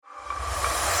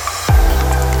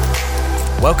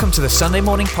Welcome to the Sunday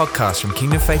morning podcast from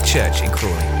Kingdom Faith Church in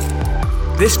Crawley.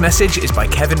 This message is by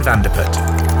Kevin Vanderput.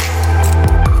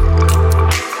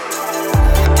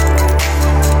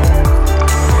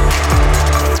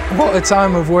 What a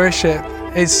time of worship.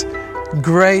 It's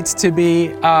great to be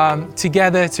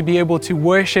together, to be able to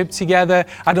worship together.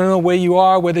 I don't know where you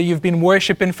are, whether you've been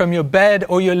worshiping from your bed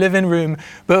or your living room,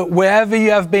 but wherever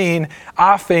you have been,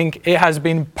 I think it has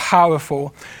been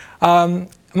powerful.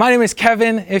 My name is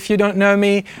Kevin. If you don't know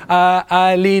me,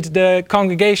 I lead the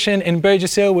congregation in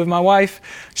Burgess Hill with my wife,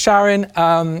 Sharon,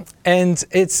 and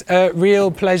it's a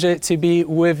real pleasure to be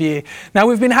with you. Now,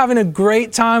 we've been having a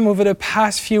great time over the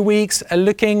past few weeks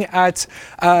looking at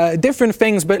different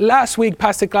things, but last week,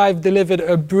 Pastor Clive delivered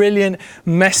a brilliant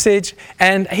message,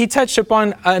 and he touched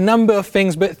upon a number of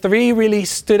things, but three really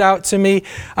stood out to me,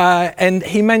 and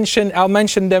I'll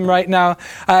mention them right now.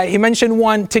 He mentioned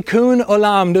one, tikkun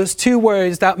olam, those two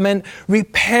words that meant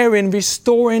repairing,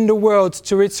 restoring the world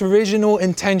to its original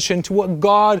intention, to what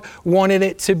God wanted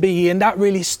it to be. And that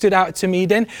really stood out to me.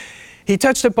 Then he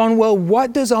touched upon, well,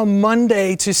 what does our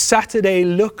Monday to Saturday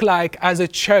look like as a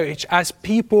church, as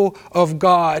people of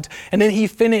God? And then he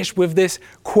finished with this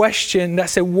question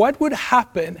that said, what would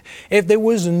happen if there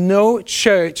was no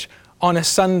church on a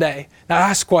Sunday? Now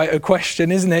that's quite a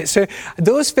question, isn't it? So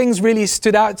those things really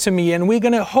stood out to me, and we're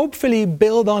going to hopefully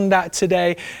build on that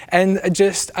today and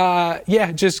just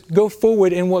go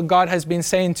forward in what God has been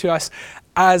saying to us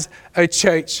as a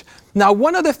church. Now,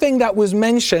 one other thing that was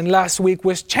mentioned last week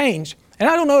was change. And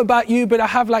I don't know about you, but I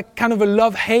have like kind of a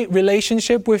love-hate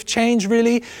relationship with change,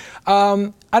 really.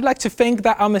 I'd like to think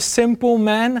that I'm a simple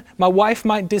man. My wife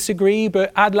might disagree,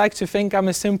 but I'd like to think I'm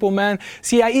a simple man.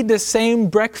 See, I eat the same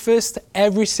breakfast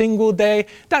every single day.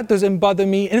 That doesn't bother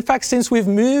me. In fact, since we've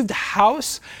moved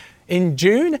house in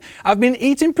June, I've been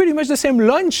eating pretty much the same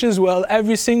lunch as well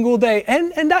every single day.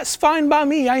 And that's fine by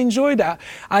me. I enjoy that.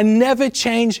 I never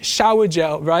change shower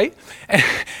gel, right?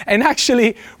 And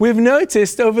actually, we've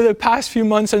noticed over the past few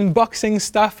months unboxing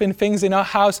stuff and things in our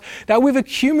house that we've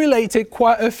accumulated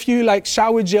quite a few like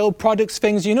shower gel products,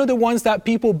 things, you know, the ones that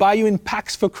people buy you in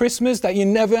packs for Christmas that you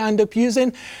never end up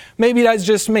using. Maybe that's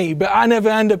just me, but I never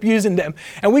end up using them.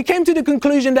 And we came to the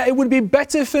conclusion that it would be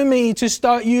better for me to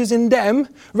start using them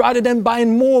rather than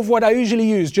buying more of what I usually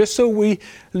use, just so we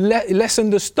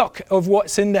lessen the stock of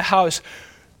what's in the house.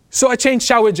 So I changed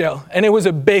shower gel, and it was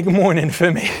a big morning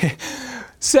for me.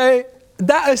 So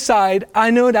that aside,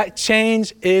 I know that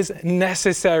change is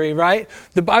necessary, right?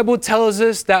 The Bible tells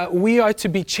us that we are to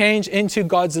be changed into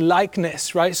God's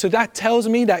likeness, right? So that tells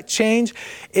me that change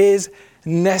is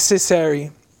necessary,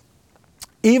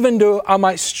 even though I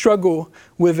might struggle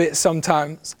with it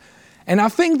sometimes. And I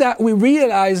think that we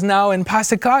realize now, and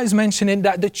Pastor Kai is mentioning,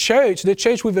 that the church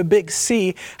with a big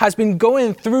C, has been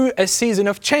going through a season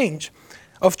of change,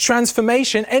 of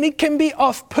transformation, and it can be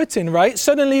off-putting, right?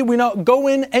 Suddenly we're not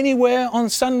going anywhere on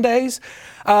Sundays.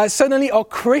 Suddenly our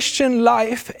Christian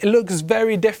life, it looks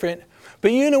very different.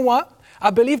 But you know what? I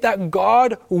believe that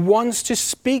God wants to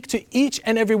speak to each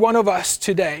and every one of us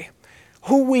today.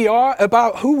 Who we are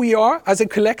as a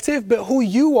collective, but who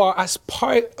you are as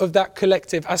part of that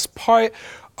collective, as part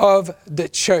of the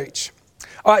church.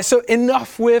 All right, so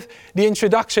enough with the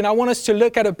introduction. I want us to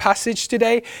look at a passage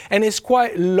today, and it's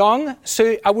quite long,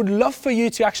 so I would love for you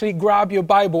to actually grab your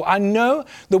Bible. I know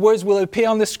the words will appear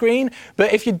on the screen,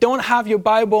 but if you don't have your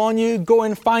Bible on you, go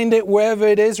and find it wherever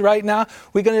it is right now.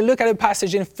 We're going to look at a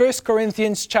passage in 1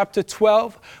 Corinthians chapter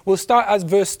 12. We'll start at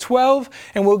verse 12,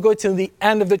 and we'll go till the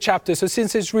end of the chapter. So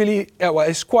since it's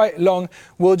it's quite long,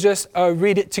 we'll just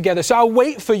read it together. So I'll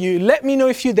wait for you. Let me know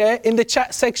if you're there. In the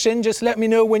chat section, just let me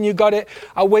know when you got it.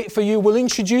 I'll wait for you. We'll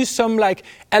introduce some like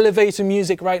elevator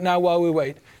music right now while we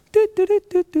wait.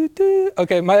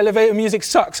 Okay, my elevator music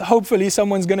sucks. Hopefully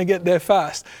someone's going to get there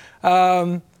fast.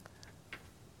 Right,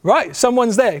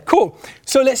 someone's there. Cool.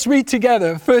 So let's read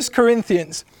together. 1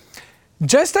 Corinthians.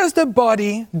 Just as the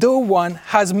body, though one,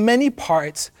 has many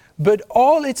parts, but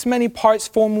all its many parts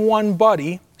form one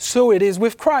body, so it is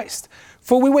with Christ.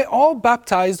 For we were all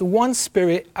baptized one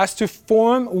Spirit as to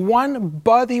form one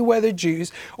body, whether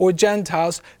Jews or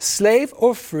Gentiles, slave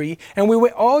or free, and we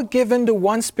were all given the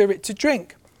one Spirit to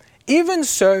drink. Even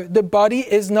so, the body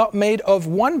is not made of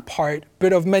one part,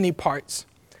 but of many parts.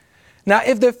 Now,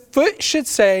 if the foot should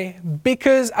say,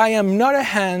 because I am not a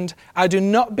hand, I do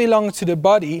not belong to the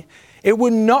body, it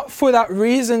would not for that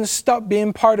reason stop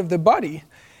being part of the body.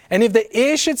 And if the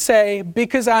ear should say,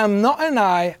 because I am not an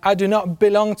eye, I do not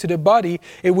belong to the body,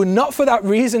 it would not for that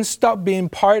reason stop being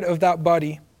part of that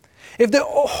body. If the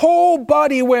whole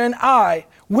body were an eye,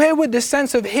 where would the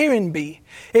sense of hearing be?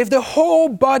 If the whole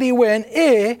body were an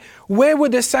ear, where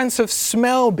would the sense of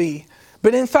smell be?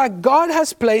 But in fact, God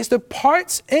has placed the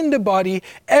parts in the body,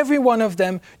 every one of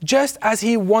them, just as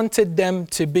he wanted them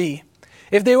to be.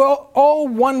 If they were all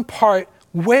one part,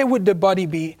 where would the body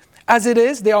be? As it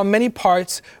is, there are many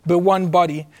parts, but one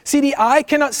body. See, the eye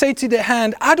cannot say to the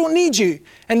hand, I don't need you.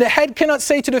 And the head cannot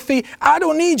say to the feet, I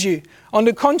don't need you. On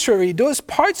the contrary, those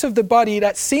parts of the body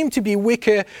that seem to be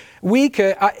weaker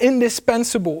are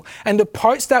indispensable. And the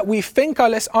parts that we think are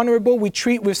less honorable, we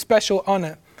treat with special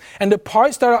honor. And the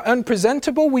parts that are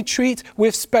unpresentable, we treat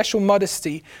with special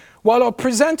modesty. While our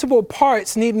presentable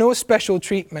parts need no special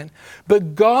treatment.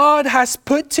 But God has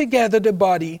put together the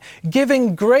body,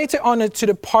 giving greater honor to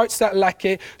the parts that lack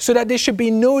it, so that there should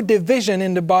be no division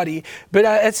in the body, but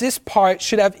as this part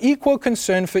should have equal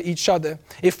concern for each other.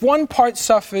 If one part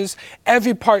suffers,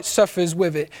 every part suffers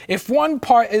with it. If one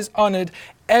part is honored,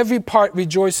 every part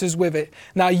rejoices with it.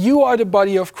 Now you are the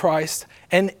body of Christ,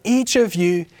 and each of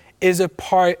you is a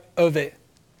part of it.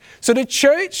 So the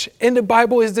church in the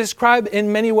Bible is described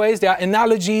in many ways. There are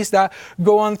analogies that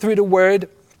go on through the word.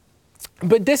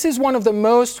 But this is one of the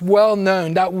most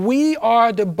well-known, that we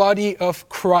are the body of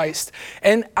Christ.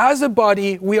 And as a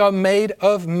body, we are made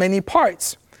of many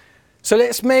parts. So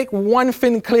let's make one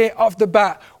thing clear off the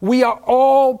bat. We are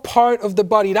all part of the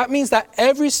body. That means that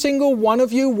every single one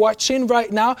of you watching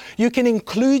right now, you can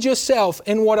include yourself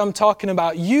in what I'm talking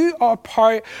about. You are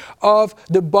part of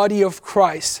the body of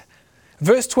Christ.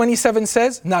 Verse 27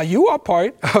 says, now you are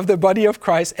part of the body of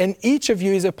Christ, and each of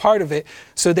you is a part of it.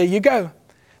 So there you go.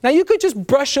 Now you could just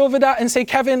brush over that and say,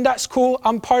 Kevin, that's cool.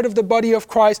 I'm part of the body of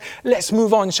Christ. Let's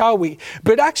move on, shall we?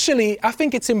 But actually, I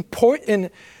think it's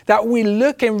important that we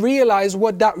look and realize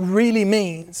what that really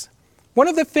means. One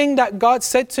of the things that God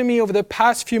said to me over the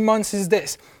past few months is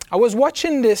this. I was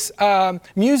watching this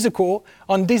musical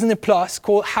on Disney Plus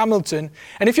called Hamilton.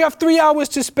 And if you have 3 hours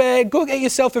to spare, go get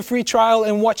yourself a free trial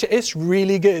and watch it. It's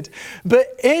really good. But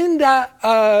in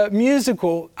that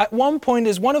musical, at one point,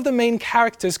 is one of the main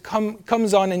characters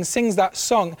comes on and sings that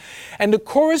song. And the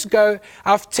chorus go,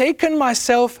 I've taken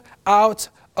myself out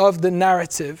of the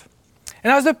narrative.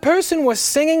 And as the person was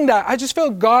singing that, I just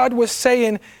felt God was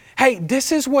saying, hey,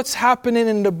 this is what's happening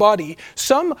in the body.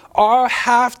 Some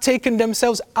have taken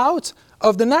themselves out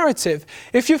of the narrative.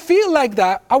 If you feel like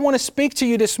that, I want to speak to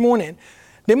you this morning.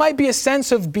 There might be a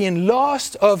sense of being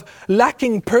lost, of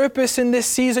lacking purpose in this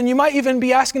season. You might even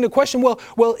be asking the question, well,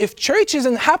 if church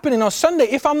isn't happening on Sunday,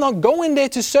 if I'm not going there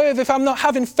to serve, if I'm not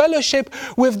having fellowship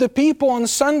with the people on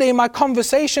Sunday in my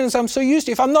conversations I'm so used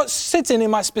to, if I'm not sitting in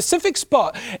my specific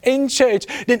spot in church,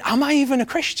 then am I even a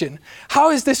Christian? How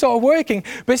is this all working?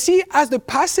 But see, as the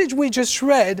passage we just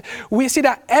read, we see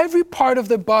that every part of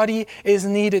the body is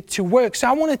needed to work. So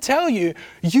I want to tell you,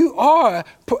 you are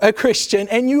a Christian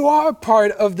and you are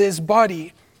part of this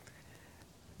body.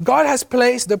 God has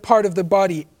placed the part of the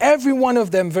body, every one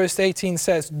of them, verse 18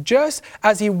 says, just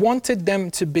as he wanted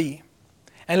them to be.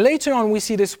 And later on we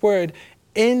see this word,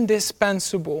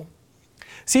 indispensable.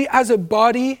 See, as a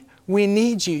body, we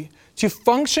need you. To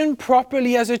function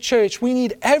properly as a church, we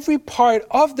need every part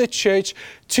of the church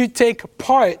to take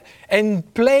part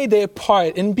and play their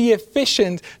part and be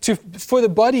efficient, for the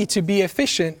body to be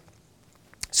efficient.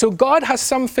 So God has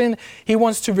something he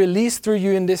wants to release through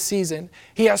you in this season.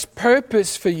 He has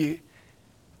purpose for you.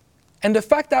 And the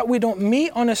fact that we don't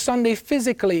meet on a Sunday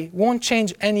physically won't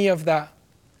change any of that.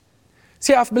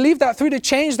 See, I believe that through the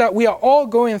change that we are all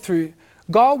going through,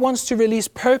 God wants to release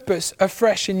purpose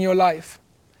afresh in your life.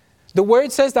 The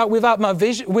word says that without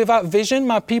vision,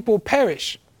 my people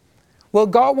perish. Well,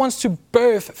 God wants to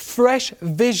birth fresh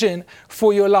vision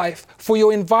for your life, for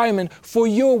your environment, for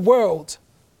your world.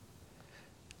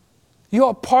 You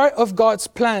are part of God's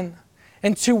plan,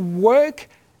 and to work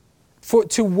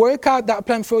out that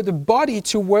plan for the body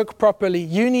to work properly,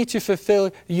 you need to fulfill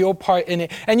your part in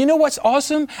it. And you know what's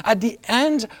awesome? At the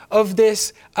end of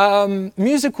this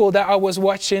musical that I was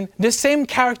watching, the same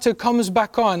character comes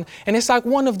back on, and it's like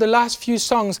one of the last few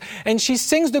songs, and she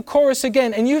sings the chorus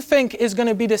again, and you think it's going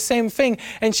to be the same thing.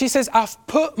 And she says, I've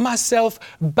put myself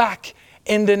back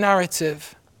in the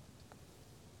narrative.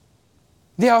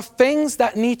 There are things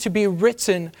that need to be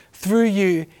written through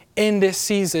you in this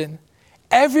season.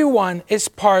 Everyone is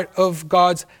part of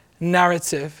God's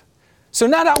narrative. So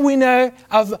now that we know,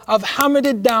 I've hammered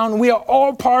it down, we are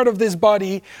all part of this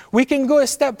body, we can go a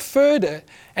step further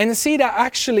and see that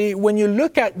actually when you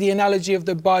look at the analogy of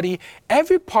the body,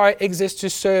 every part exists to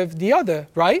serve the other,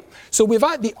 right? So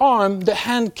without the arm, the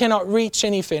hand cannot reach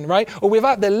anything, right? Or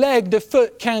without the leg, the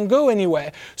foot can't go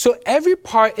anywhere. So every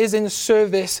part is in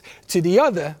service to the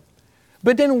other.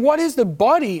 But then what is the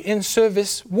body in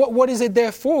service? What is it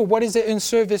there for? What is it in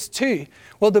service to?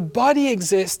 Well, the body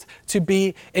exists to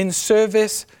be in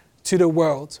service to the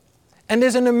world. And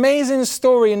there's an amazing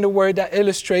story in the Word that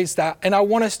illustrates that. And I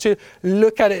want us to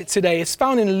look at it today. It's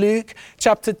found in Luke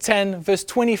chapter 10, verse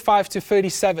 25 to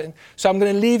 37. So I'm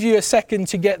going to leave you a second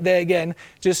to get there again.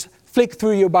 Just flick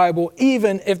through your Bible,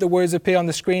 even if the words appear on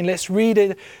the screen. Let's read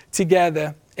it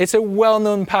together. It's a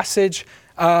well-known passage.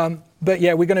 But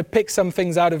yeah, we're going to pick some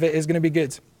things out of it. It's going to be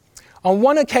good. On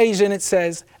one occasion, it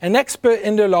says, an expert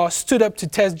in the law stood up to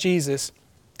test Jesus.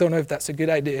 Don't know if that's a good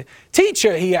idea.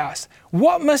 Teacher, he asked,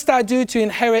 what must I do to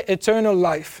inherit eternal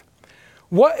life?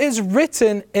 What is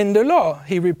written in the law?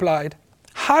 He replied.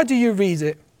 How do you read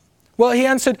it? Well, he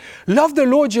answered, love the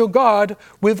Lord your God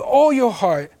with all your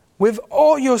heart, with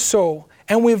all your soul,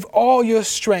 and with all your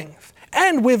strength,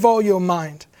 and with all your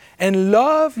mind, and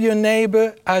love your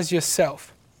neighbor as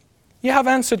yourself. You have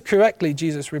answered correctly,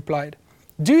 Jesus replied.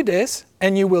 Do this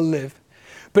and you will live.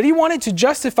 But he wanted to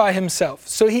justify himself.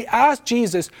 So he asked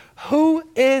Jesus, who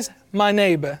is my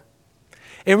neighbor?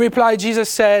 In reply, Jesus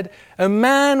said, a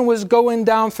man was going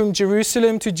down from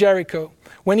Jerusalem to Jericho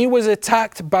when he was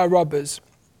attacked by robbers.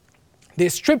 They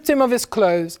stripped him of his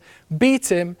clothes, beat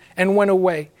him, and went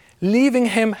away, leaving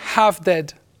him half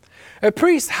dead. A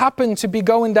priest happened to be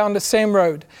going down the same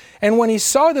road, and when he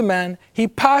saw the man, he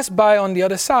passed by on the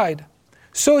other side.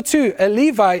 So too, a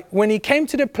Levite, when he came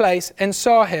to the place and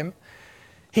saw him,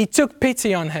 he took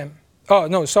pity on him. Oh,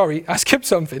 no, sorry, I skipped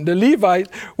something. The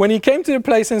Levite, when he came to the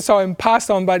place and saw him, passed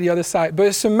on by the other side. But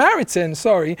a Samaritan,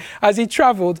 as he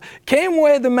traveled, came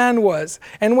where the man was.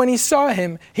 And when he saw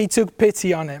him, he took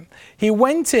pity on him. He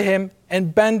went to him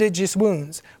and bandaged his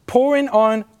wounds, pouring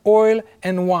on oil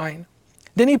and wine.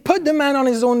 Then he put the man on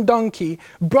his own donkey,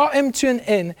 brought him to an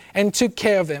inn, and took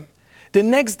care of him. The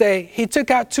next day, he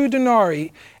took out 2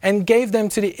 denarii and gave them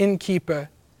to the innkeeper.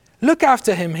 Look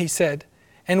after him, he said,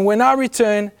 and when I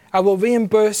return, I will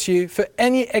reimburse you for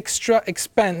any extra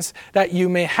expense that you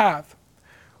may have.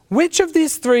 Which of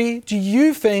these 3 do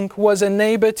you think was a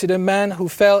neighbor to the man who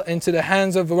fell into the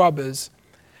hands of robbers?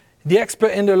 The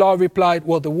expert in the law replied,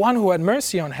 well, the one who had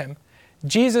mercy on him.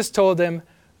 Jesus told him,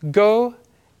 go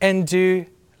and do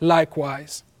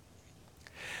likewise.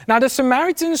 Now, the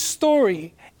Samaritan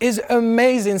story is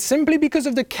amazing simply because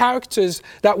of the characters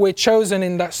that were chosen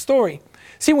in that story.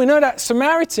 See, we know that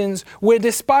Samaritans were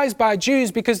despised by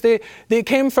Jews because they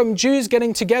came from Jews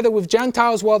getting together with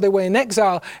Gentiles while they were in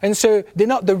exile. And so they're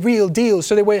not the real deal.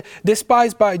 So they were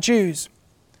despised by Jews.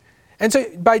 And so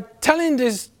by telling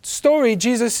this story,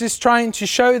 Jesus is trying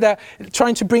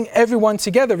to bring everyone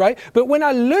together, right? But when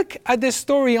I look at this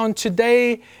story in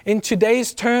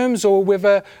today's terms, or with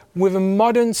a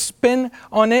modern spin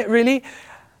on it, really,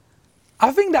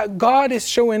 I think that God is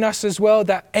showing us as well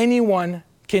that anyone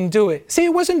can do it. See,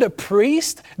 it wasn't the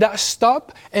priest that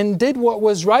stopped and did what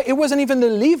was right. It wasn't even the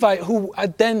Levite who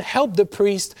then helped the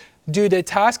priest do their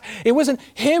task. It wasn't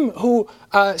him who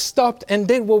stopped and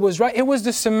did what was right. It was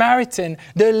the Samaritan.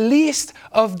 The least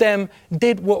of them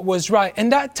did what was right.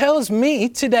 And that tells me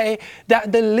today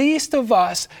that the least of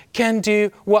us can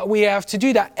do what we have to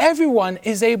do, that everyone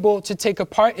is able to take a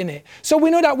part in it. So we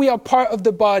know that we are part of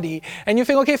the body. And you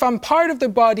think, okay, if I'm part of the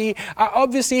body, I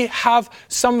obviously have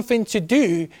something to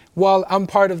do while I'm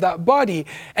part of that body.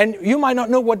 And you might not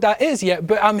know what that is yet,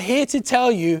 but I'm here to tell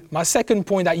you, my second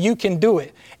point, that you can do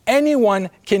it. Anyone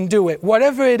can do it.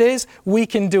 Whatever it is, we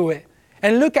can do it.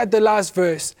 And look at the last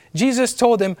verse. Jesus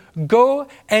told them, go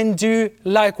and do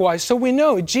likewise. So we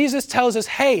know Jesus tells us,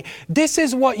 hey, this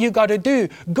is what you got to do.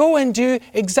 Go and do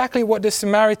exactly what the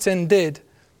Samaritan did.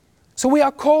 So we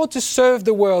are called to serve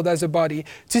the world as a body,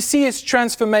 to see its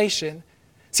transformation.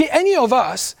 See, any of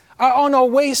us are on our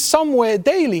way somewhere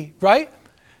daily, right?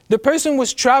 The person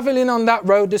was traveling on that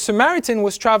road. The Samaritan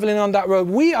was traveling on that road.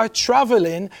 We are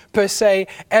traveling, per se,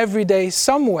 every day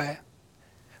somewhere.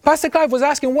 Pastor Clive was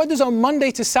asking, what does our Monday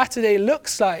to Saturday look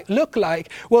like?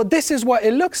 Well, this is what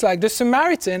it looks like. The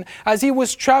Samaritan, as he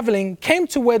was traveling, came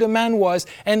to where the man was,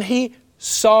 and he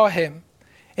saw him.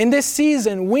 In this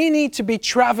season, we need to be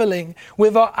traveling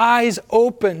with our eyes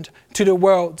opened to the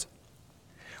world.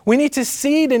 We need to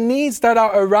see the needs that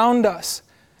are around us.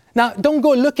 Now, don't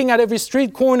go looking at every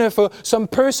street corner for some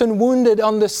person wounded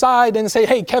on the side and say,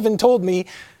 hey, Kevin told me.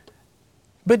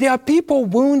 But there are people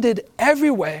wounded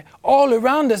everywhere, all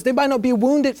around us. They might not be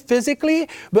wounded physically,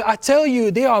 but I tell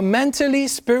you, they are mentally,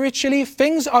 spiritually.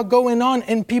 Things are going on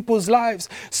in people's lives,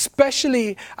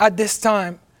 especially at this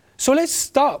time. So let's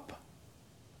stop.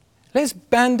 Let's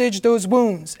bandage those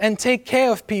wounds and take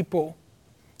care of people.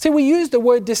 See, we use the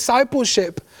word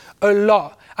discipleship a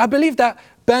lot. I believe that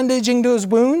bandaging those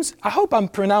wounds. I hope I'm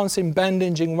pronouncing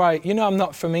bandaging right. You know, I'm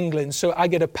not from England, so I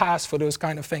get a pass for those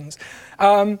kind of things.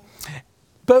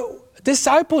 But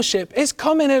discipleship is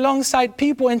coming alongside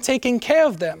people and taking care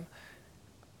of them.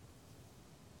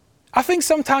 I think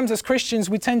sometimes as Christians,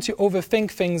 we tend to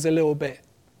overthink things a little bit.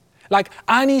 Like,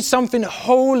 I need something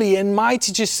holy and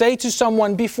mighty to say to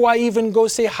someone before I even go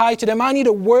say hi to them. I need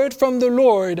a word from the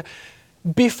Lord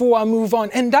before I move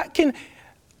on. And that can,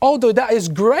 although that is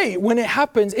great when it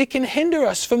happens, it can hinder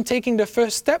us from taking the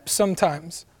first step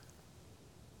sometimes.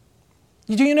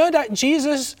 Do you know that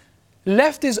Jesus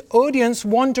left his audience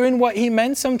wondering what he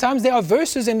meant sometimes? There are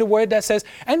verses in the word that says,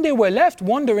 and they were left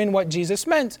wondering what Jesus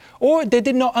meant, or they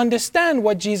did not understand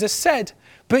what Jesus said.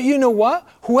 But you know what?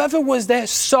 Whoever was there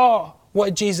saw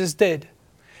what Jesus did.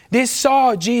 They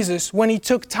saw Jesus when he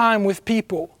took time with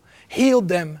people, healed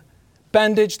them,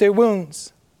 bandaged their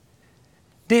wounds.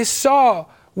 They saw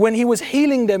when he was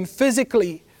healing them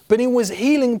physically, but he was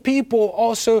healing people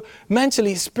also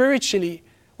mentally, spiritually.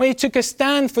 When he took a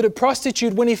stand for the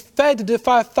prostitute, when he fed the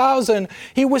 5,000,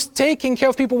 he was taking care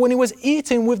of people. When he was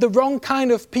eating with the wrong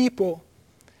kind of people,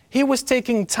 he was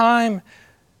taking time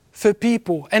for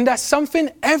people. And that's something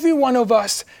every one of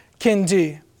us can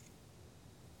do.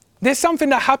 There's something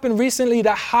that happened recently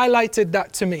that highlighted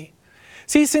that to me.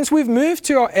 See, since we've moved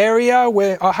to our area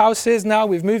where our house is now,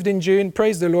 we've moved in June,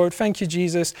 praise the Lord, thank you,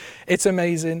 Jesus, it's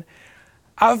amazing.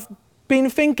 I've been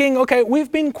thinking, okay,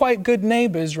 we've been quite good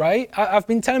neighbors, right? I've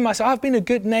been telling myself, I've been a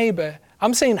good neighbor.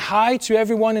 I'm saying hi to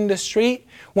everyone in the street.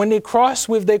 When they cross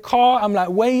with their car, I'm like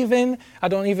waving. I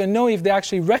don't even know if they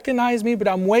actually recognize me, but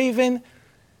I'm waving.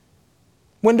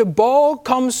 When the ball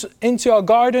comes into our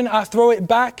garden, I throw it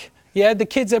back. Yeah, the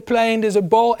kids are playing. There's a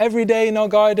ball every day in our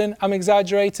garden. I'm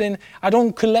exaggerating. I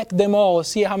don't collect them all,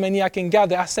 see how many I can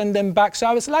gather. I send them back. So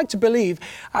I would like to believe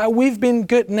we've been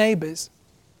good neighbors.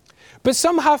 But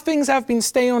somehow things have been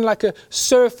staying on like a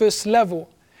surface level.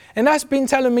 And that's been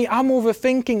telling me I'm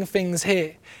overthinking things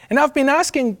here. And I've been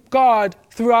asking God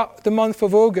throughout the month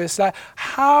of August, like,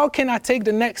 how can I take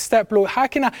the next step, Lord? How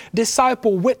can I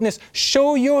disciple, witness,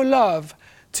 show your love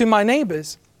to my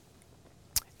neighbors?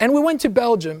 And we went to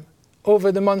Belgium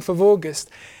over the month of August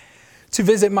to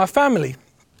visit my family.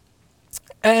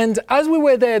 And as we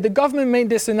were there, the government made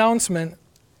this announcement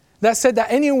that said that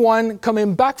anyone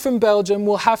coming back from Belgium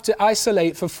will have to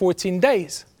isolate for 14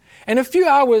 days. And a few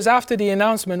hours after the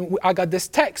announcement, I got this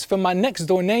text from my next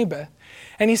door neighbor.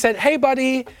 And he said, hey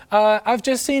buddy, I've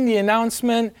just seen the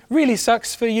announcement, really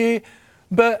sucks for you,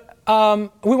 but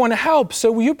we want to help.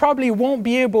 So you probably won't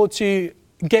be able to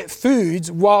get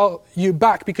foods while you're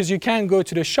back because you can't go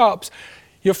to the shops.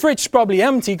 Your fridge is probably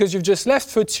empty because you've just left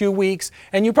for 2 weeks,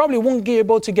 and you probably won't be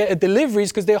able to get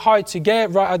deliveries because they're hard to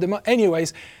get right at the moment.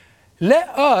 Anyways, let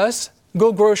us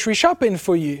go grocery shopping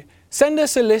for you. Send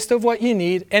us a list of what you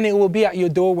need, and it will be at your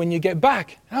door when you get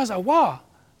back. And I was like, wow,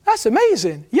 that's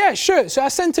amazing. Yeah, sure. So I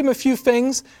sent him a few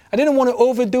things. I didn't want to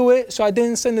overdo it, so I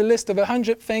didn't send a list of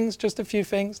 100 things, just a few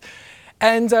things.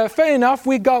 And fair enough,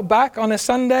 we got back on a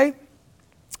Sunday.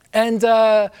 And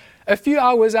a few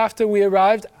hours after we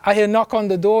arrived, I hear a knock on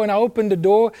the door, and I open the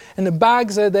door, and the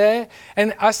bags are there.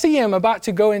 And I see him about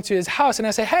to go into his house, and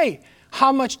I say, hey,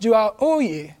 how much do I owe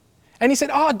you? And he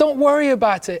said, oh, don't worry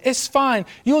about it. It's fine.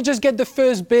 You'll just get the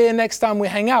first beer next time we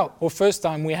hang out. Or first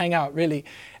time we hang out, really.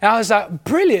 And I was like,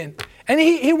 brilliant. And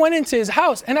he went into his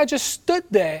house, and I just stood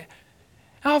there.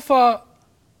 And I thought,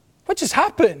 what just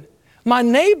happened? My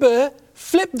neighbor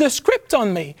flipped the script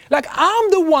on me. Like, I'm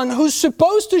the one who's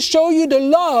supposed to show you the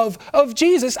love of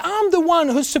Jesus. I'm the one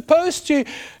who's supposed to,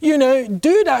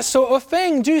 do that sort of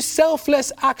thing, do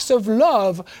selfless acts of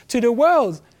love to the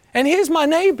world. And here's my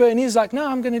neighbor, and he's like, no,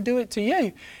 I'm going to do it to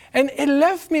you. And it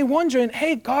left me wondering,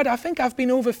 hey, God, I think I've been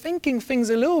overthinking things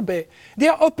a little bit.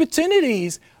 There are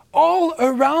opportunities all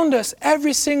around us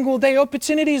every single day,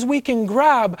 opportunities we can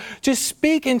grab to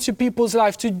speak into people's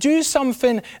life, to do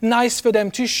something nice for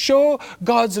them, to show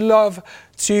God's love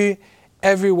to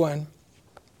everyone.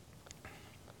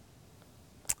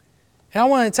 And I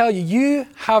want to tell you, you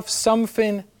have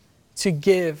something to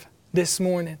give this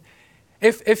morning.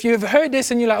 If you've heard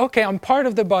this and you're like, okay, I'm part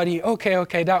of the body,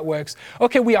 okay, that works.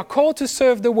 Okay, we are called to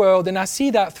serve the world, and I see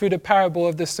that through the parable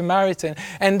of the Samaritan,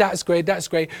 and that's great.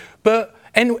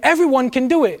 And everyone can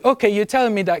do it. Okay, you're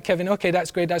telling me that, Kevin. Okay,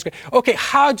 that's great. Okay,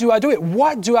 how do I do it?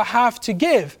 What do I have to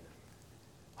give?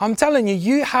 I'm telling you,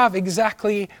 you have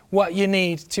exactly what you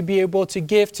need to be able to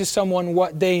give to someone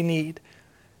what they need.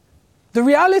 The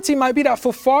reality might be that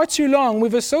for far too long,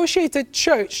 we've associated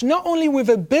church not only with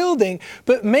a building,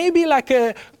 but maybe like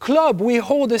a club we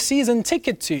hold a season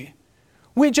ticket to.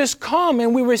 We just come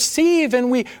and we receive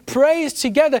and we praise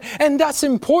together. And that's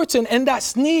important and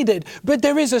that's needed. But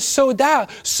there is a so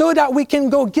that we can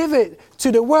go give it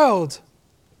to the world.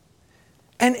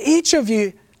 And each of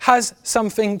you has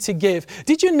something to give.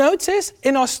 Did you notice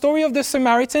in our story of the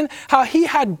Samaritan how he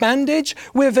had bandage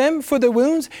with him for the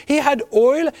wounds? He had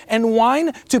oil and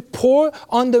wine to pour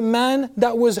on the man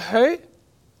that was hurt.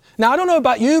 Now, I don't know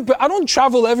about you, but I don't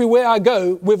travel everywhere I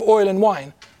go with oil and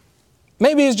wine.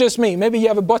 Maybe it's just me. Maybe you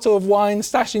have a bottle of wine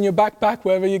stashed in your backpack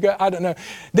wherever you go. I don't know.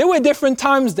 There were different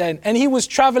times then, and he was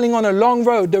traveling on a long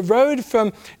road. The road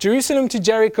from Jerusalem to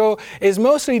Jericho is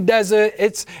mostly desert.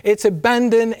 It's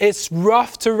abandoned. It's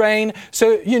rough terrain.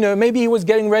 So, maybe he was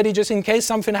getting ready just in case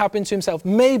something happened to himself.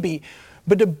 Maybe.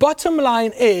 But the bottom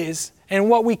line is, and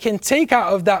what we can take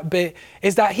out of that bit,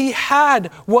 is that he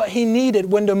had what he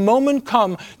needed when the moment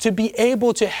come to be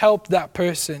able to help that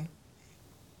person.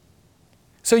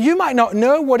 So you might not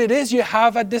know what it is you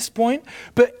have at this point,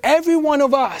 but every one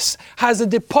of us has a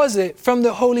deposit from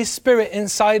the Holy Spirit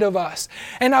inside of us.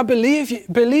 And I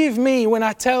believe me when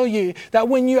I tell you that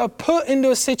when you are put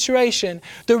into a situation,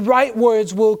 the right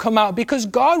words will come out because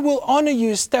God will honor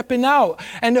you stepping out.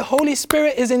 And the Holy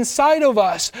Spirit is inside of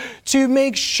us to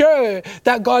make sure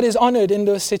that God is honored in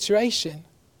those situations.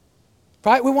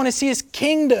 Right? We want to see His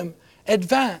kingdom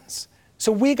advance.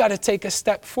 So we got to take a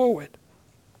step forward.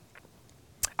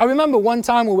 I remember one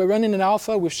time we were running an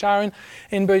Alpha with Sharon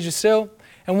in Burgess Hill,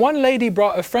 and one lady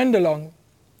brought a friend along.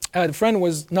 The friend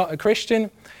was not a Christian.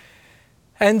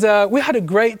 And we had a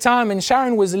great time, and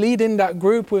Sharon was leading that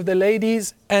group with the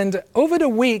ladies. And over the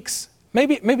weeks,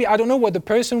 maybe I don't know what the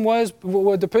person was,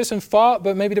 what the person thought,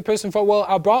 but maybe the person thought, well,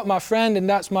 I brought my friend and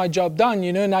that's my job done,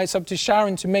 now it's up to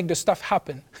Sharon to make the stuff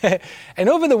happen. And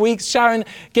over the weeks, Sharon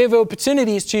gave her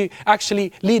opportunities to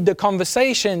actually lead the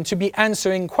conversation, to be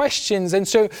answering questions. And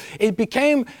so it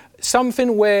became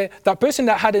something where that person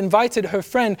that had invited her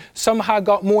friend somehow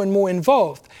got more and more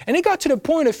involved. And it got to the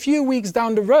point a few weeks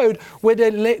down the road where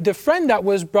the friend that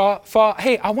was brought thought,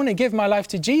 hey, I want to give my life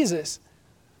to Jesus.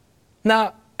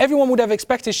 Now, everyone would have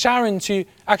expected Sharon to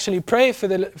actually pray for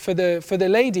the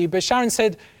lady, but Sharon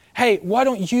said, hey, why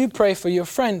don't you pray for your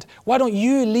friend? Why don't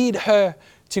you lead her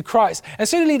to Christ? And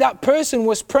suddenly that person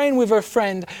was praying with her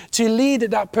friend to lead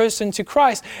that person to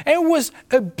Christ. And it was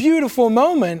a beautiful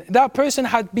moment. That person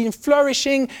had been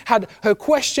flourishing, had her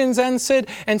questions answered,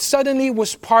 and suddenly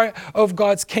was part of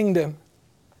God's kingdom.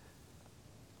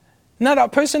 Now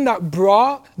that person that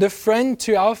brought the friend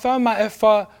to Alpha might have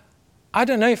thought, I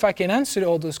don't know if I can answer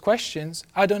all those questions.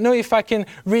 I don't know if I can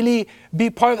really be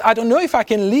part of, I don't know if I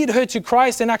can lead her to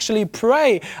Christ and actually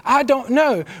pray. I don't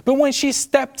know. But when she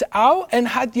stepped out and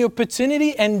had the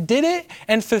opportunity and did it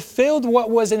and fulfilled what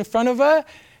was in front of her,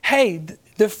 hey,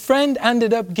 the friend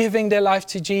ended up giving their life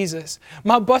to Jesus.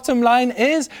 My bottom line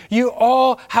is you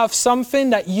all have something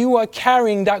that you are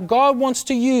carrying that God wants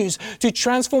to use to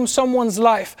transform someone's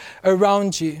life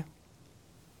around you.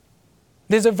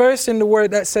 There's a verse in the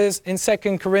Word that says in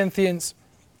 2 Corinthians,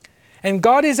 and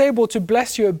God is able to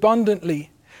bless you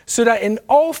abundantly, so that in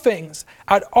all things,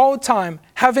 at all time,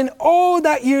 having all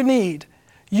that you need,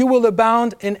 you will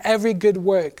abound in every good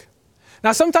work.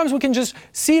 Now, sometimes we can just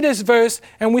see this verse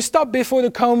and we stop before the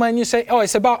comma and you say, oh,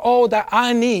 it's about all that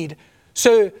I need.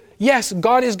 So yes,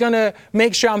 God is going to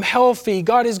make sure I'm healthy.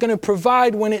 God is going to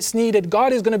provide when it's needed.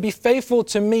 God is going to be faithful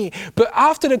to me. But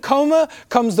after the comma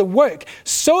comes the work,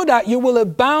 so that you will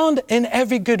abound in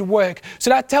every good work.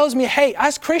 So that tells me, hey,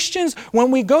 as Christians,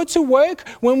 when we go to work,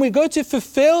 when we go to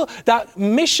fulfill that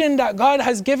mission that God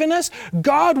has given us,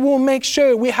 God will make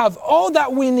sure we have all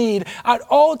that we need at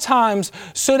all times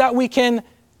so that we can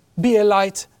be a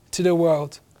light to the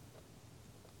world.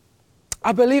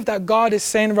 I believe that God is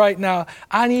saying right now,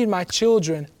 I need my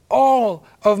children, all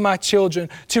of my children,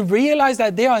 to realize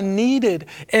that they are needed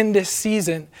in this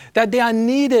season, that they are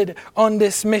needed on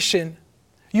this mission.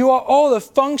 You are all a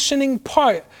functioning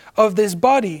part of this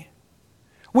body.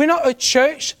 We're not a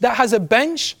church that has a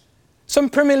bench. Some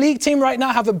Premier League team right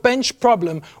now have a bench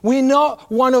problem. We're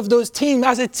not one of those teams.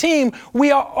 As a team,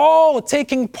 we are all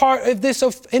taking part of this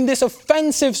in this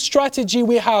offensive strategy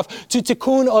we have to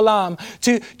tikkun olam,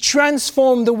 to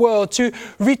transform the world, to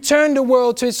return the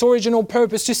world to its original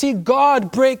purpose, to see God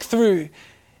break through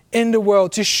in the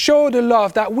world, to show the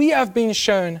love that we have been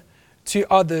shown to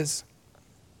others.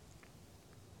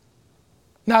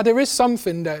 Now, there is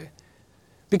something though,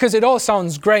 because it all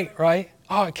sounds great, right?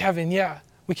 Oh, Kevin, yeah.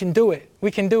 We can do it.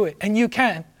 We can do it. And you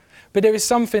can. But there is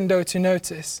something, though, to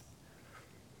notice.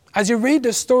 As you read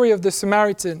the story of the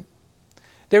Samaritan,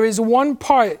 there is one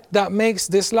part that makes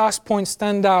this last point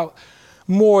stand out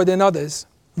more than others.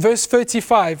 Verse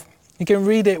 35, You can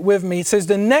read it with me. It says,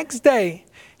 the next day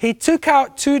he took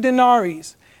out 2 denarii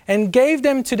and gave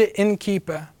them to the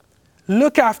innkeeper.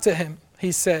 Look after him,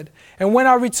 he said, and when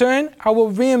I return, I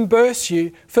will reimburse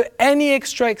you for any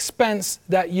extra expense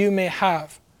that you may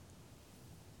have.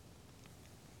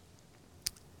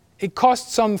 It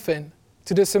cost something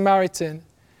to the Samaritan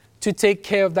to take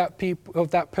care of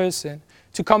that person,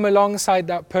 to come alongside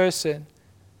that person.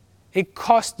 It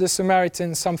cost the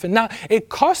Samaritan something. Now, it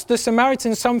cost the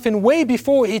Samaritan something way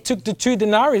before he took the 2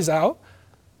 denarii out.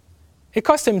 It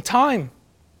cost him time,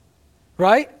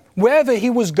 right? Wherever he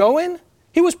was going,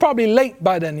 he was probably late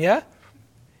by then, yeah?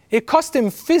 It cost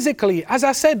him physically. As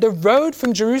I said, the road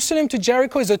from Jerusalem to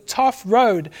Jericho is a tough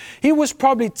road. He was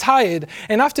probably tired.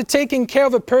 And after taking care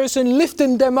of a person,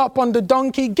 lifting them up on the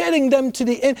donkey, getting them to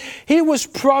the inn, he was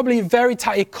probably very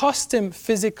tired. It cost him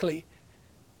physically.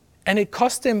 And it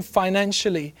cost him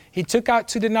financially. He took out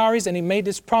 2 denarii and he made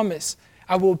this promise.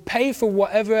 I will pay for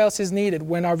whatever else is needed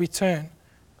when I return.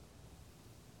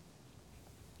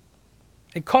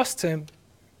 It cost him,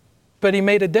 but he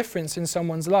made a difference in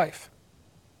someone's life.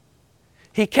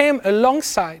 He came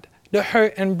alongside the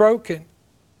hurt and broken.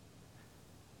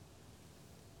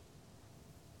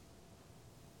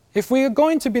 If we are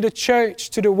going to be the church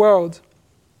to the world,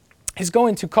 it's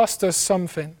going to cost us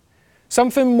something.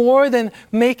 Something more than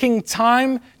making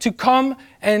time to come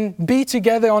and be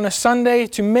together on a Sunday,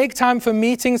 to make time for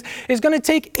meetings. It's going to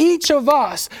take each of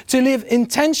us to live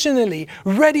intentionally,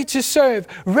 ready to serve,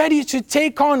 ready to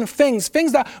take on things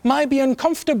that might be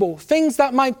uncomfortable, things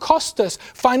that might cost us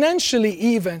financially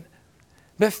even,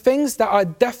 but things that are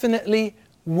definitely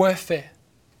worth it.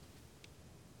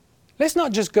 Let's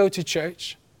not just go to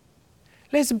church.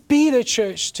 Let's be the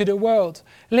church to the world.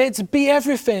 Let's be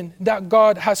everything that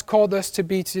God has called us to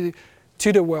be to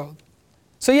the world.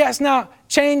 So yes, now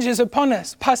change is upon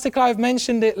us. Pastor Clive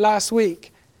mentioned it last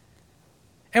week.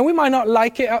 And we might not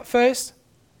like it at first.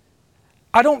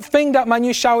 I don't think that my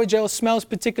new shower gel smells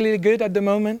particularly good at the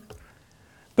moment.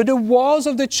 But the walls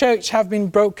of the church have been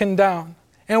broken down.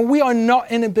 And we are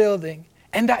not in a building.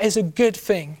 And that is a good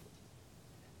thing.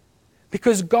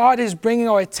 Because God is bringing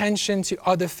our attention to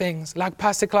other things. Like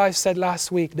Pastor Clive said last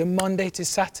week, the Monday to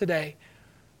Saturday.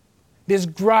 This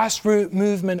grassroots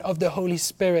movement of the Holy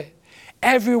Spirit.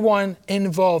 Everyone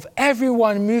involved.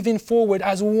 Everyone moving forward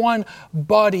as one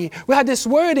body. We had this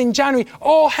word in January,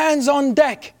 all hands on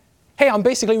deck. Hey, I'm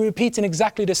basically repeating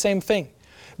exactly the same thing.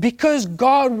 Because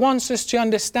God wants us to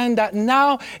understand that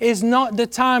now is not the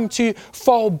time to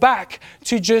fall back,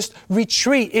 to just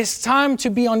retreat. It's time to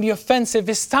be on the offensive.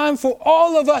 It's time for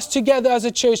all of us together as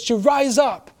a church to rise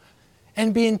up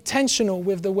and be intentional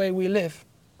with the way we live.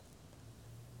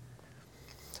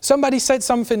 Somebody said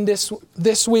something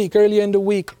this week, earlier in the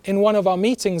week, in one of our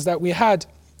meetings that we had,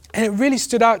 and it really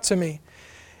stood out to me.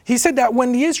 He said that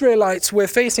when the Israelites were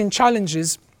facing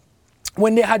challenges,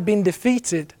 when they had been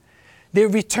defeated, they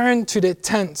returned to their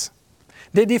tent.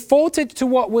 They defaulted to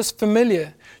what was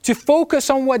familiar, to focus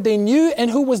on what they knew and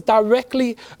who was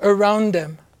directly around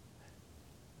them.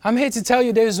 I'm here to tell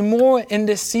you there's more in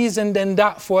this season than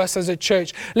that for us as a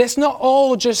church. Let's not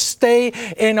all just stay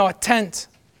in our tent.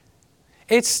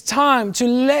 It's time to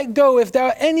let go. If there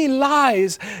are any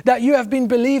lies that you have been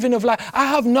believing of, like, I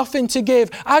have nothing to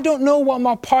give, I don't know what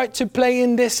my part to play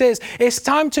in this is. It's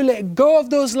time to let go of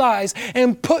those lies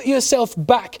and put yourself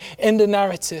back in the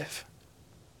narrative.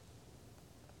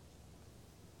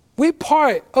 We're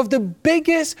part of the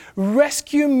biggest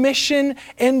rescue mission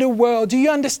in the world. Do you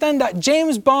understand that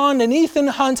James Bond and Ethan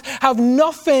Hunt have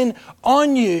nothing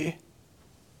on you?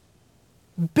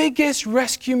 Biggest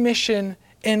rescue mission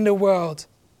in the world.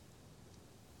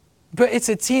 But it's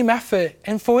a team effort.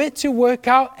 And for it to work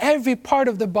out, every part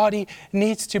of the body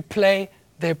needs to play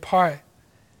their part.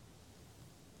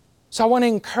 So I want to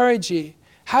encourage you,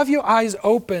 have your eyes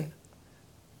open.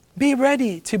 Be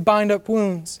ready to bind up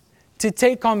wounds, to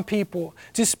take on people,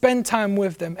 to spend time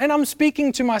with them. And I'm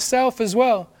speaking to myself as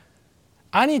well.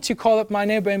 I need to call up my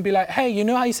neighbor and be like, hey, you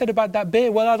know how you said about that beer?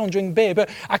 Well, I don't drink beer, but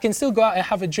I can still go out and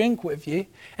have a drink with you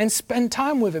and spend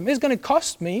time with him. It's going to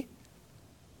cost me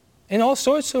in all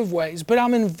sorts of ways, but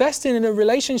I'm investing in a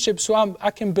relationship so I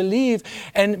can believe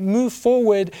and move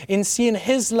forward in seeing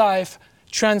his life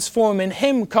transform and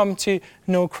him come to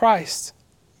know Christ.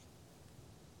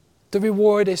 The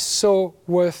reward is so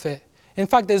worth it. In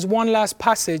fact, there's one last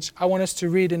passage I want us to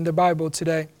read in the Bible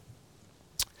today.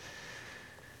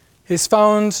 It's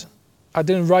found, I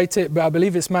didn't write it, but I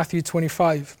believe it's Matthew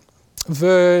 25,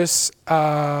 verse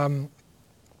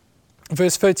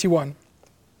 31. It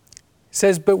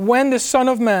says, but when the Son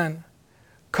of Man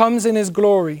comes in his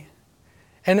glory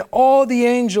and all the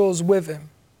angels with him,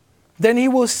 Then he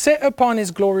will sit upon his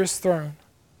glorious throne.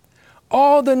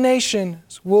 All the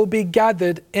nations will be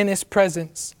gathered in his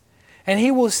presence, and he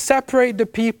will separate the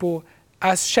people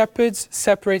as shepherds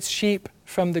separate sheep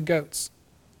from the goats.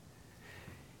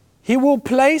 He will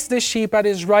place the sheep at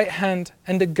his right hand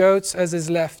and the goats at his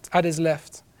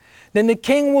left. Then the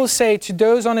king will say to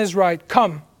those on his right,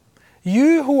 "Come,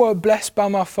 you who are blessed by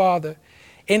my Father,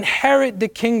 inherit the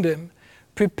kingdom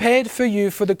prepared for you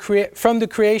from the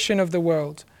creation of the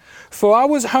world. For I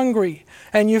was hungry,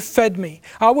 and you fed me.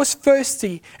 I was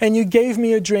thirsty, and you gave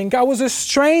me a drink. I was a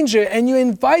stranger, and you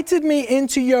invited me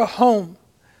into your home.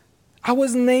 I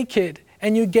was naked,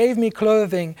 and you gave me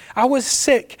clothing. I was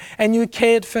sick, and you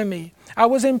cared for me. I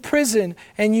was in prison,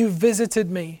 and you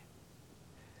visited me."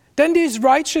 Then these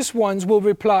righteous ones will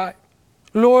reply,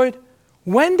 "Lord,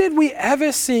 when did we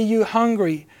ever see you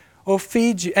hungry or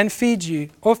feed you,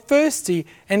 or thirsty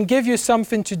and give you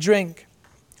something to drink,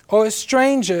 or a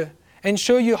stranger and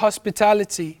show you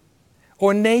hospitality,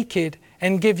 or naked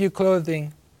and give you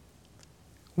clothing?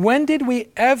 When did we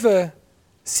ever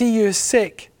see you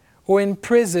sick or in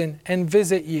prison and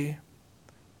visit you?"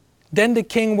 Then the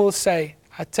king will say,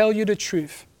 "I tell you the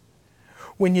truth.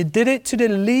 When you did it to the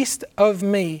least of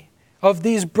me,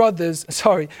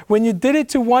 when you did it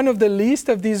to one of the least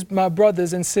of these my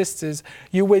brothers and sisters,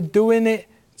 you were doing it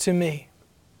to me."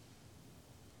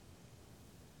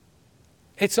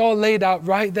 It's all laid out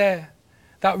right there.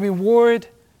 That reward,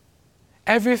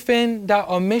 everything that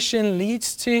our mission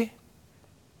leads to.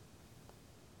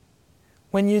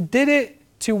 When you did it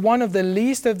to one of the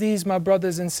least of these my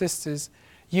brothers and sisters,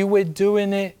 you were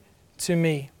doing it to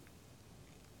me.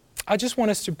 I just want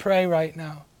us to pray right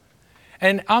now.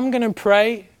 And I'm going to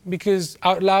pray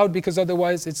out loud because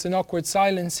otherwise it's an awkward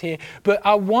silence here. But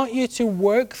I want you to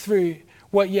work through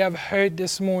what you have heard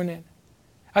this morning.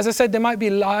 As I said, there might be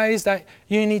lies that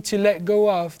you need to let go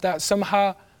of, that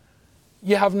somehow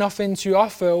you have nothing to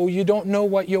offer, or you don't know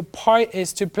what your part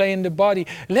is to play in the body.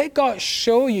 Let God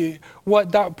show you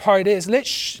what that part is. Let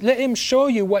him show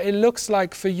you what it looks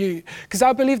like for you. Because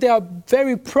I believe there are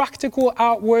very practical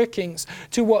outworkings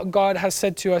to what God has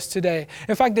said to us today.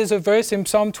 In fact, there's a verse in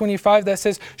Psalm 25 that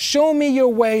says, "Show me your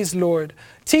ways, Lord.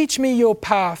 Teach me your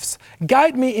paths.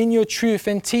 Guide me in your truth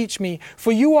and teach me.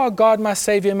 For you are God, my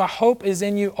Savior. My hope is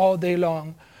in you all day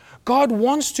long." God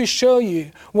wants to show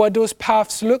you what those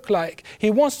paths look like.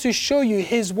 He wants to show you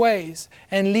his ways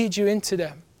and lead you into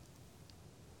them.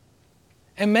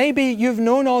 And maybe you've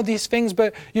known all these things,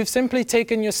 but you've simply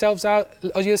taken yourself out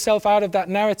of that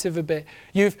narrative a bit.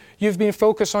 You've been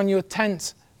focused on your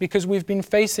tent because we've been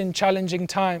facing challenging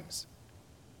times.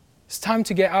 It's time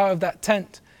to get out of that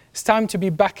tent. It's time to be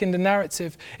back in the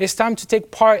narrative. It's time to take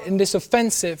part in this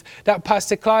offensive that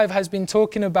Pastor Clive has been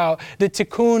talking about, the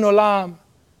Tikkun Olam.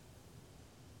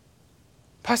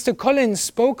 Pastor Collins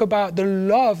spoke about the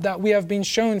love that we have been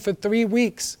shown for 3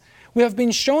 weeks. We have been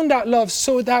shown that love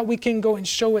so that we can go and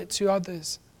show it to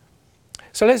others.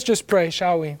 So let's just pray,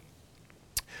 shall we?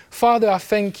 Father, I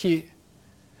thank you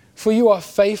for you are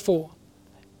faithful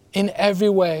in every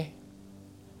way.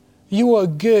 You are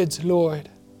good, Lord.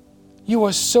 You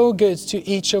are so good to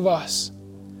each of us.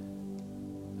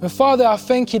 And Father, I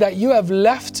thank you that you have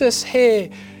left us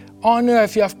here on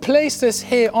earth. You have placed us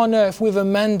here on earth with a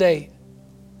mandate.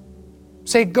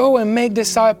 Say, go and make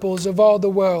disciples of all the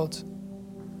world,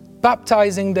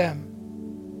 baptizing them.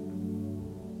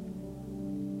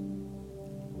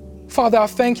 Father, I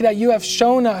thank you that you have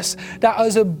shown us that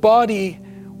as a body,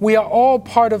 we are all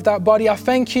part of that body. I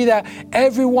thank you that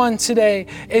everyone today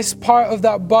is part of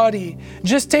that body.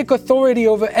 Just take authority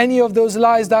over any of those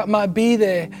lies that might be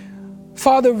there.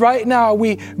 Father, right now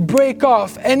we break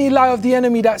off any lie of the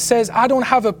enemy that says, I don't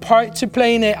have a part to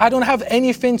play in it. I don't have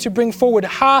anything to bring forward.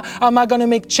 How am I going to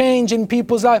make change in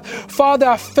people's lives? Father,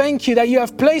 I thank you that you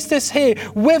have placed us here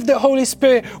with the Holy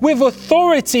Spirit, with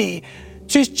authority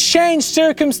to change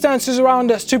circumstances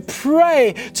around us, to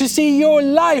pray, to see your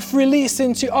life released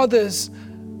into others.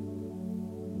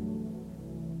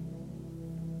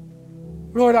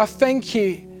 Lord, I thank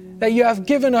you that you have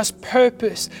given us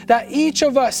purpose, that each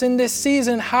of us in this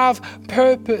season have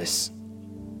purpose.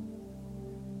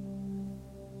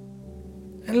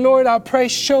 And Lord, I pray,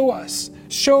 show us,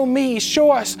 show me,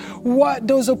 show us what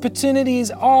those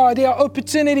opportunities are. There are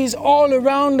opportunities all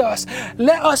around us.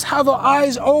 Let us have our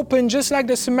eyes open, just like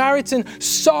the Samaritan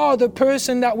saw the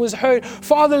person that was hurt.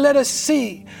 Father, let us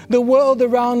see the world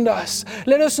around us.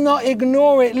 Let us not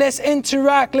ignore it. Let's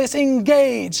interact. Let's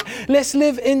engage. Let's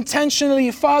live intentionally.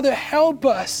 Father, help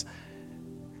us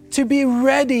to be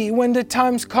ready when the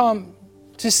times come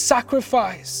to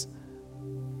sacrifice,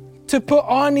 to put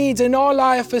our needs and our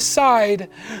life aside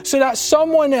so that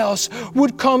someone else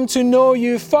would come to know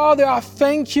you. Father, I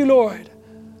thank you, Lord,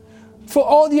 for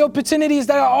all the opportunities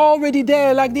that are already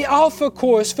there, like the Alpha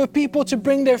course, for people to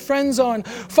bring their friends on.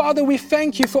 Father, we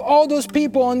thank you for all those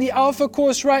people on the Alpha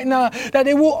course right now, that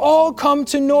they will all come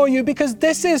to know you, because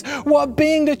this is what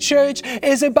being the church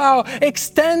is about: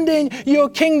 extending your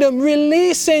kingdom,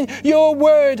 releasing your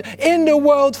word in the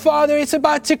world. Father, it's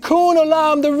about tikkun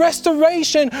olam, the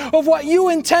restoration of what you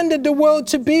intended the world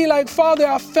to be like. Father,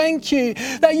 I thank you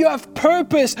that you have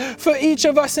purpose for each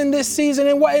of us in this season,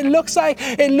 and what it looks like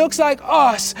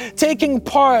us taking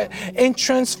part in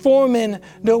transforming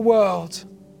the world.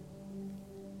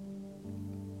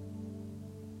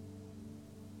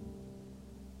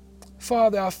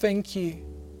 Father, I thank you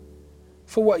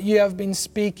for what you have been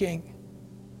speaking,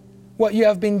 what you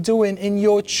have been doing in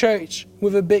your church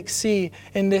with a big C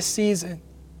in this season.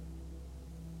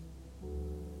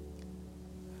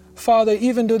 Father,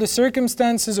 even though the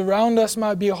circumstances around us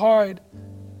might be hard,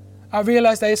 I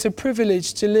realize that it's a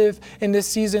privilege to live in the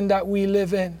season that we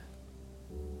live in.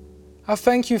 I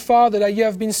thank you, Father, that you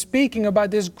have been speaking about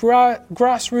this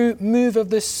grassroots move of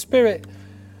the Spirit,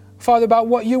 Father, about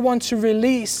what you want to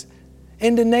release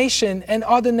in the nation and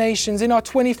other nations in our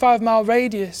 25-mile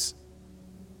radius.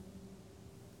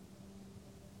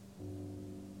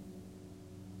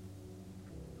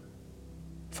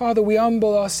 Father, we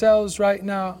humble ourselves right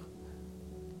now.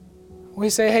 We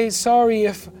say, hey, sorry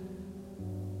if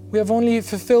we have only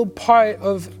fulfilled part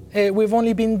of it. We've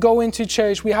only been going to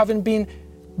church. We haven't been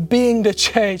being the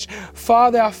church.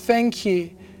 Father, I thank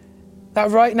you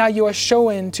that right now you are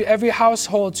showing to every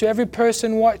household, to every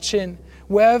person watching,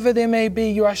 wherever they may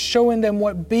be, you are showing them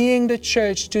what being the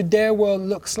church to their world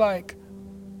looks like.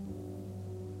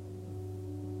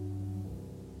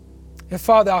 And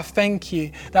Father, I thank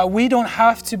you that we don't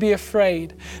have to be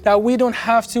afraid, that we don't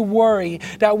have to worry,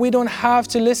 that we don't have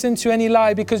to listen to any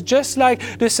lie, because just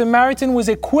like the Samaritan was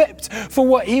equipped for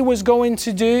what he was going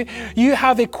to do, you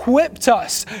have equipped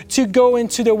us to go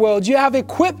into the world. You have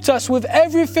equipped us with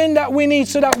everything that we need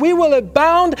so that we will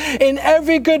abound in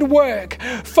every good work.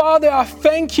 Father, I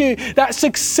thank you that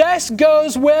success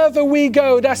goes wherever we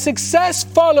go, that success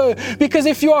follows, because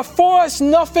if you are for us,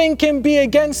 nothing can be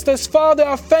against us. Father,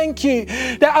 I thank you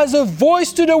that as a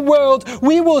voice to the world,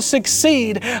 we will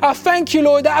succeed. I thank you,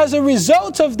 Lord, that as a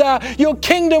result of that, your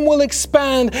kingdom will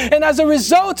expand. And as a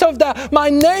result of that, my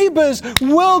neighbors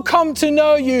will come to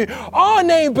know you. Our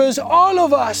neighbors, all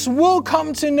of us, will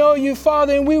come to know you,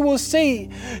 Father, and we will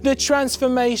see the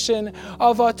transformation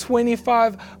of our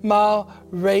 25-mile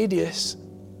radius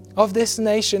of this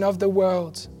nation, of the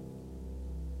world.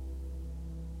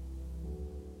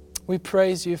 We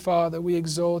praise you, Father. We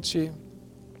exalt you.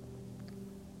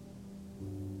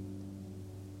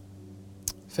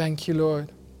 Thank you,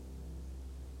 Lord.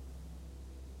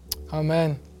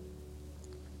 Amen.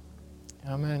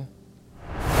 Amen.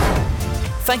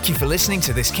 Thank you for listening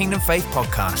to this Kingdom Faith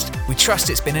podcast. We trust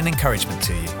it's been an encouragement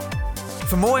to you.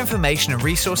 For more information and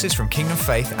resources from Kingdom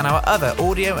Faith and our other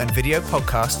audio and video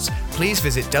podcasts, please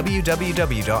visit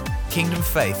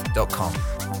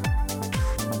www.kingdomfaith.com.